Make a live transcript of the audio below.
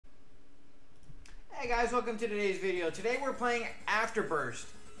Hey guys, welcome to today's video. Today we're playing Afterburst,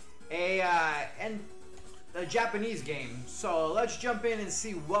 a Japanese game. So let's jump in and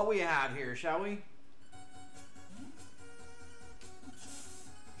see what we have here, shall we?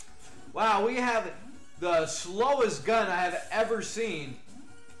 Wow, we have the slowest gun I have ever seen.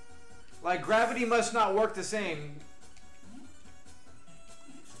 Like, gravity must not work the same.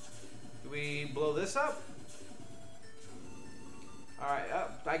 Do we blow this up? Alright,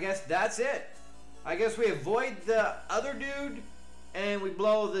 I guess that's it. I guess we avoid the other dude and we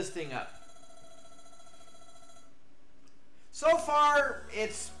blow this thing up. So far,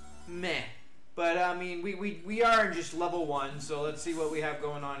 it's meh. But I mean, we are in just level 1, so let's see what we have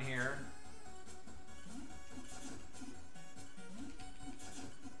going on here.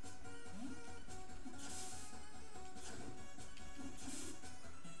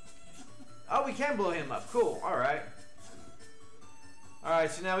 Oh, we can blow him up. Cool. Alright.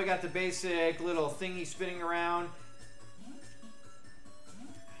 Alright, so now we got the basic little thingy spinning around.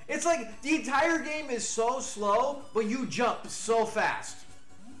 It's like the entire game is so slow, but you jump so fast.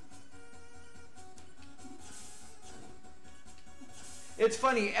 It's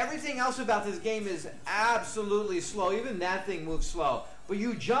funny, everything else about this game is absolutely slow. Even that thing moves slow. But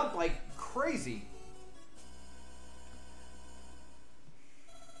you jump like crazy.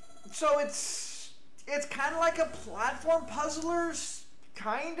 So it's kind of like a platform puzzler,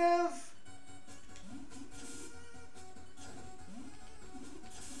 kind of.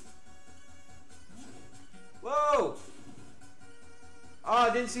 Whoa! Oh, I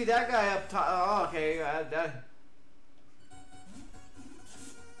didn't see that guy up top. Oh, okay.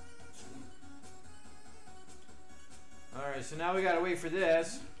 Alright, so now we gotta wait for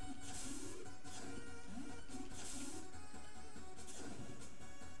this.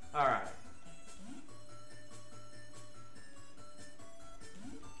 Alright.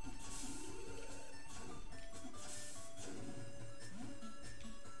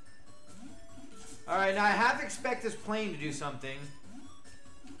 Alright, now I half expect this plane to do something.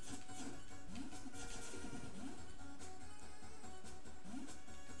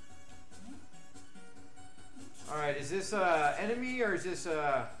 Alright, is this enemy or is this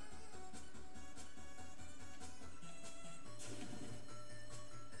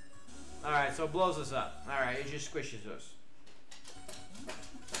Alright, so it blows us up. Alright, it just squishes us.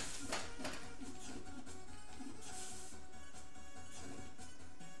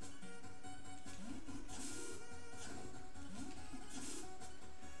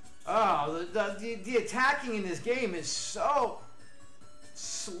 Oh, the attacking in this game is so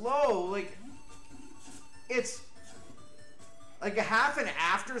slow. Like, it's like a half an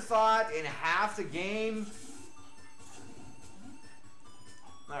afterthought in half the game.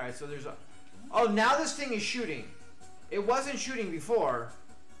 Alright, so there's a... Oh, now this thing is shooting. It wasn't shooting before.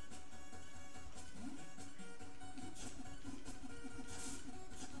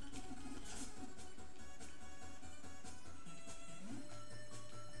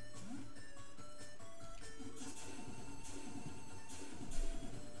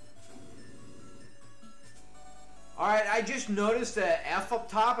 Alright, I just noticed the F up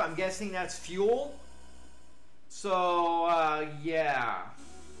top. I'm guessing that's fuel. So, yeah.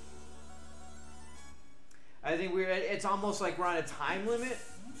 I think it's almost like we're on a time limit.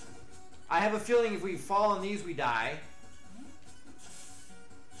 I have a feeling if we fall on these, we die.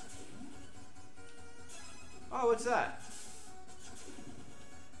 Oh, what's that?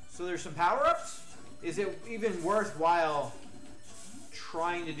 So there's some power-ups? Is it even worthwhile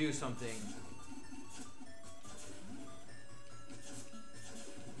trying to do something?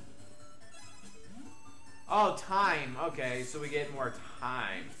 Oh, time. Okay, so we get more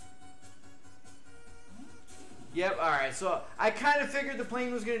time. Yep, alright. So I kind of figured the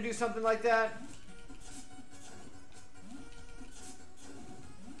plane was going to do something like that.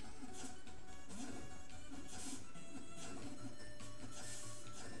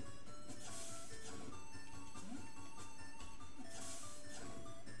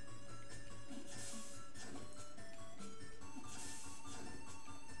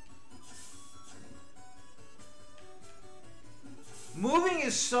 Moving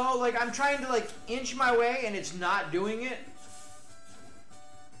is so, like, I'm trying to, like, inch my way and it's not doing it.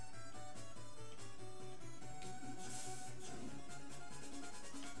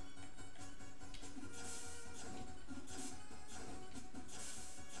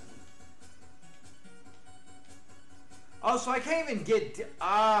 Oh, so I can't even get...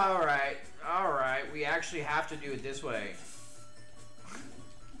 Alright, alright. We actually have to do it this way.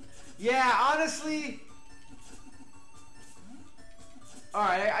 Yeah, honestly...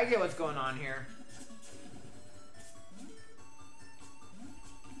 Alright, I get what's going on here.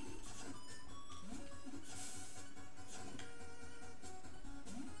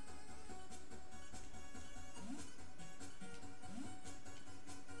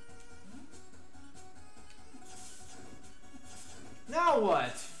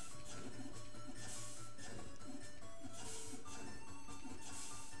 what?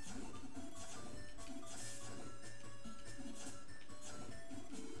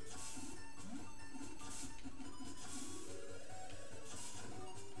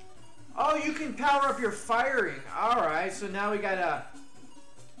 Oh, you can power up your firing. Alright, so now we gotta...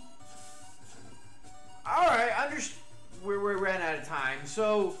 Alright, we ran out of time.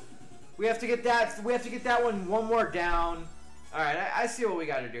 So we have to get that one more down. Alright, I see what we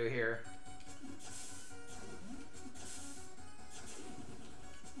gotta do here.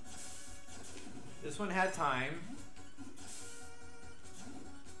 This one had time.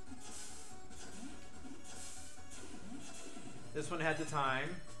 This one had the time.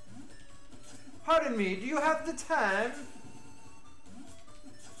 Pardon me, do you have the time?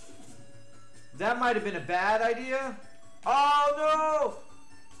 That might have been a bad idea. Oh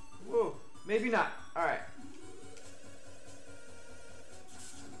no! Whoa, maybe not. Alright.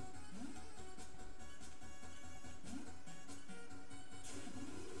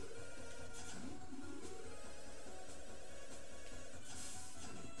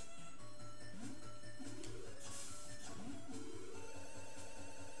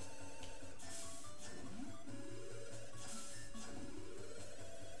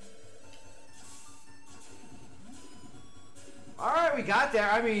 Alright, we got there.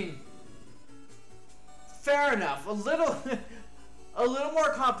 I mean, fair enough. A little a little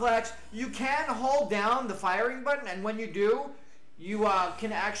more complex. You can hold down the firing button, and when you do, you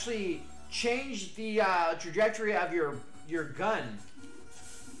can actually change the trajectory of your gun.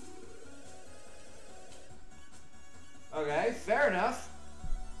 Okay, fair enough.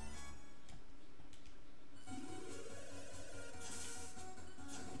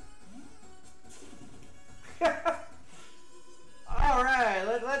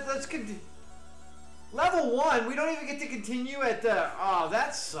 Alright, let's continue. Level 1, we don't even get to continue at the... Oh,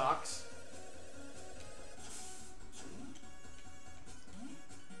 that sucks.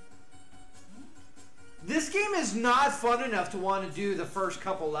 This game is not fun enough to want to do the first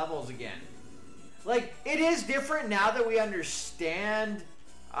couple levels again. Like, it is different now that we understand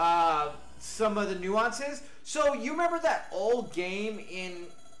some of the nuances. So, you remember that old game in...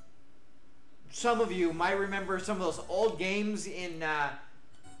 Some of you might remember some of those old games in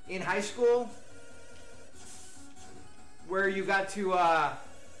high school where you got to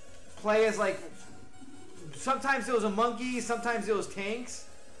play as, like, sometimes it was a monkey, sometimes it was tanks,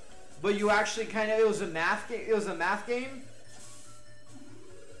 but you actually kind of, it was a math game. It was a math game.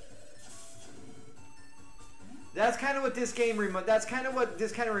 That's kind of what this game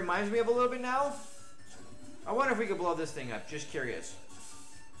reminds me of a little bit now. I wonder if we could blow this thing up. Just curious.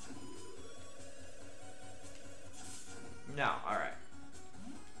 No, alright.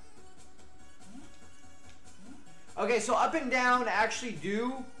 Okay, so up and down actually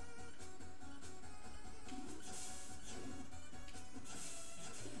do...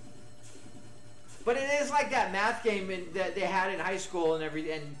 But it is like that math game that they had in high school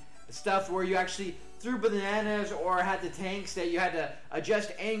and stuff where you actually threw bananas or had the tanks that you had to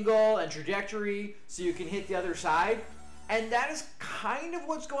adjust angle and trajectory so you can hit the other side. And that is kind of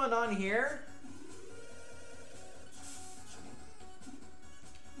what's going on here.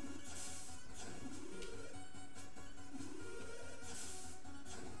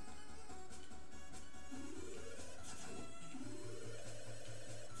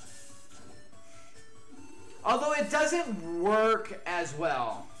 Although it doesn't work as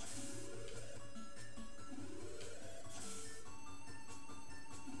well.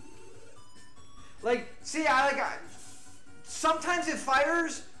 Like, see, sometimes it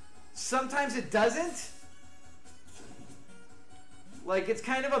fires, sometimes it doesn't. Like, it's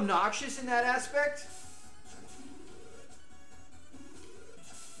kind of obnoxious in that aspect.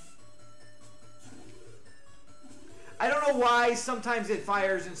 I don't know why sometimes it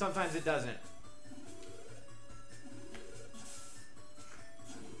fires and sometimes it doesn't.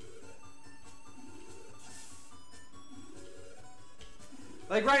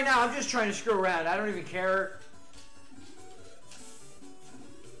 Like right now, I'm just trying to screw around. I don't even care.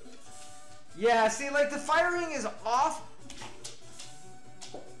 Yeah, see, like the firing is off.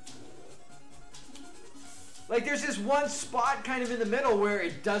 Like there's this one spot kind of in the middle where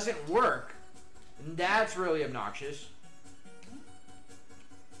it doesn't work. And that's really obnoxious.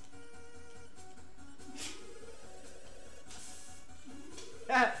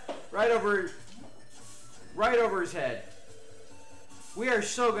 right over his head. We are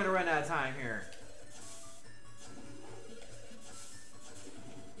so going to run out of time here.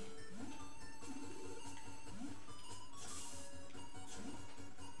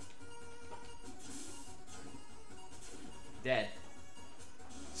 Dead.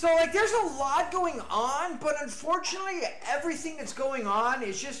 So, like, there's a lot going on, but unfortunately, everything that's going on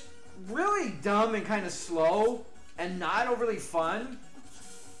is just really dumb and kind of slow and not overly fun.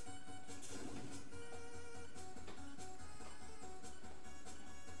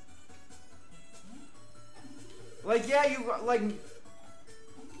 Like, yeah,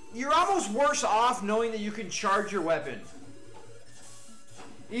 you're almost worse off knowing that you can charge your weapon.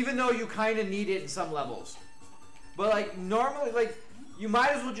 Even though you kind of need it in some levels. But, like, normally, like, you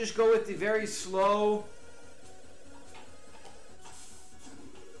might as well just go with the very slow...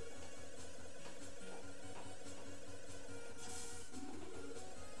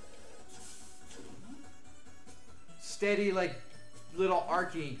 steady, like, little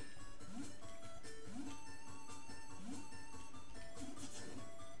arcing.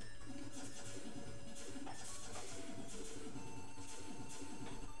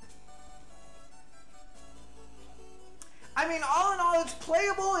 I mean, all in all, it's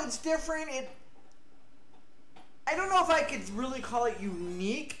playable, it's different, I don't know if I could really call it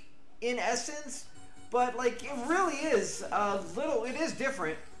unique in essence, but, like, it really is it is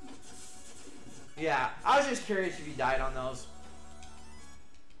different. Yeah, I was just curious if you died on those.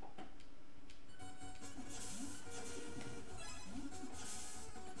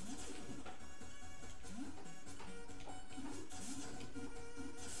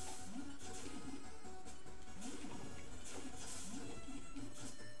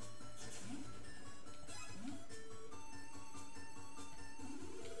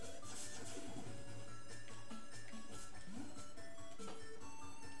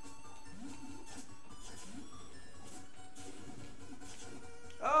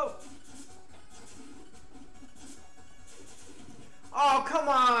 Oh, come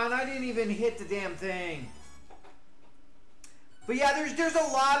on. I didn't even hit the damn thing. But yeah, there's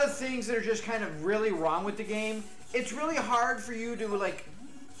a lot of things that are just kind of really wrong with the game. It's really hard for you to, like,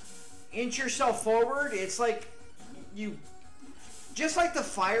 inch yourself forward. It's like just like the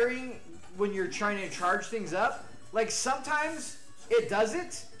firing when you're trying to charge things up. Like, sometimes it does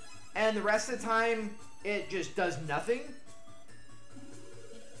it, and the rest of the time it just does nothing.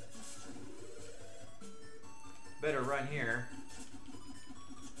 Better run here.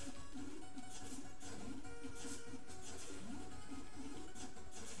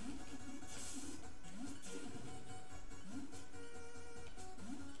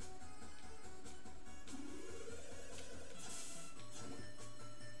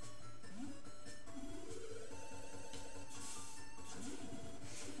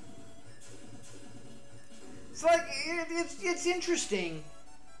 It's like, it's interesting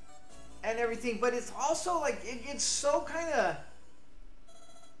and everything, but it's also like, it's so kind of,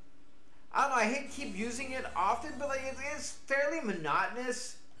 I don't know, I hate to keep using it often, but like, it's fairly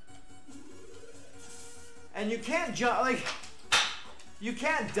monotonous. And you can't jump, like, you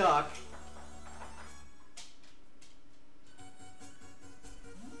can't duck.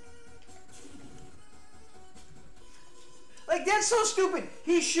 Like, that's so stupid.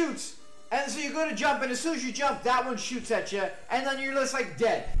 He shoots. And so you go to jump, and as soon as you jump, that one shoots at you, and then you're just, like,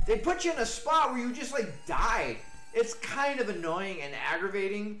 dead. They put you in a spot where you just, like, die. It's kind of annoying and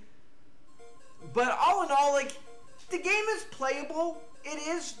aggravating. But all in all, like, the game is playable. It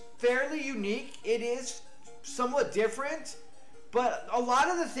is fairly unique. It is somewhat different. But a lot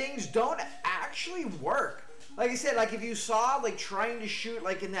of the things don't actually work. Like I said, like, if you saw, like, trying to shoot,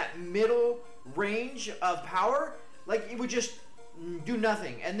 like, in that middle range of power, like, it would just do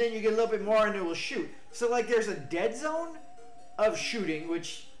nothing, and then you get a little bit more and it will shoot. So, like, there's a dead zone of shooting,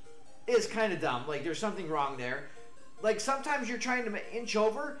 which is kind of dumb. Like, there's something wrong there. Like, sometimes you're trying to inch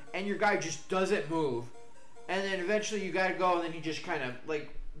over and your guy just doesn't move, and then eventually you gotta go, and then he just kind of, like,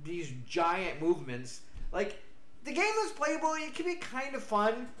 these giant movements. Like, the game is playable. It can be kind of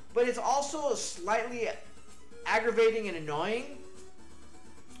fun, but it's also slightly aggravating and annoying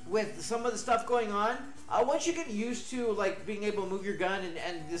with some of the stuff going on. Once you get used to, like, being able to move your gun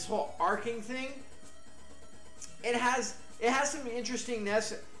and this whole arcing thing, it has some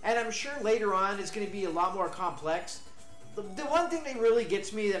interestingness, and I'm sure later on it's going to be a lot more complex. The one thing that really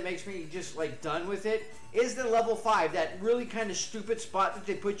gets me, that makes me just, like, done with it, is the level 5, that really kind of stupid spot that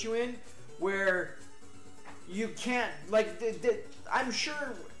they put you in, where you can't, like, I'm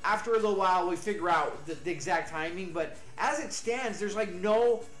sure after a little while we figure out the exact timing, but as it stands, there's, like,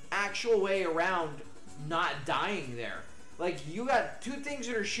 no actual way around not dying there. Like, you got two things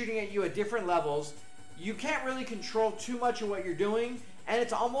that are shooting at you at different levels. You can't really control too much of what you're doing, and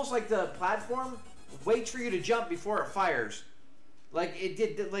it's almost like the platform waits for you to jump before it fires. Like, it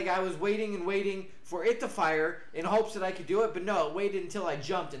did, like, I was waiting and waiting for it to fire in hopes that I could do it, but no, it waited until I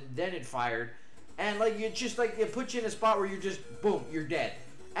jumped and then it fired. And, like, it just, like, it puts you in a spot where you're just, boom, you're dead.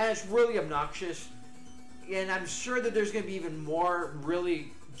 and it's really obnoxious. And I'm sure that there's going to be even more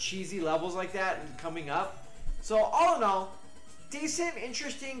really cheesy levels like that coming up. So all in all, decent,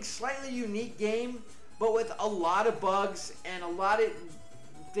 interesting, slightly unique game, but with a lot of bugs and a lot of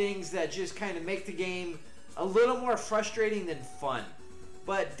things that just kind of make the game a little more frustrating than fun.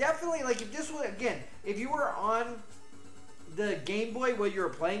 But definitely, like, if this was, again, if you were on the Game Boy while you were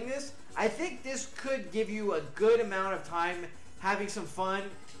playing this, I think this could give you a good amount of time having some fun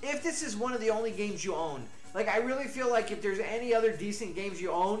if this is one of the only games you own. Like, I really feel like if there's any other decent games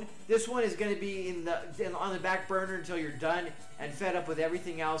you own, this one is going to be on the back burner until you're done and fed up with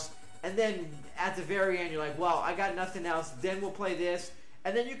everything else. And then at the very end, you're like, well, I got nothing else. Then we'll play this.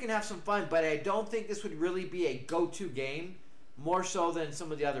 And then you can have some fun. But I don't think this would really be a go-to game, more so than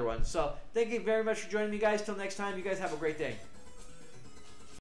some of the other ones. So thank you very much for joining me, guys. Till next time, you guys have a great day.